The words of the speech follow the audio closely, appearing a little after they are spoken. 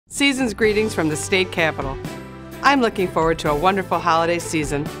Season's greetings from the state capitol. I'm looking forward to a wonderful holiday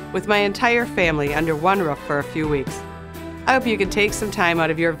season with my entire family under one roof for a few weeks. I hope you can take some time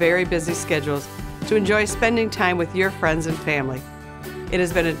out of your very busy schedules to enjoy spending time with your friends and family. It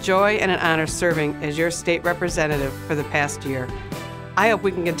has been a joy and an honor serving as your state representative for the past year. I hope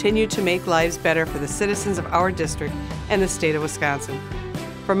we can continue to make lives better for the citizens of our district and the state of Wisconsin.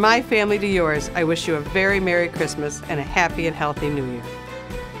 From my family to yours, I wish you a very Merry Christmas and a happy and healthy New Year.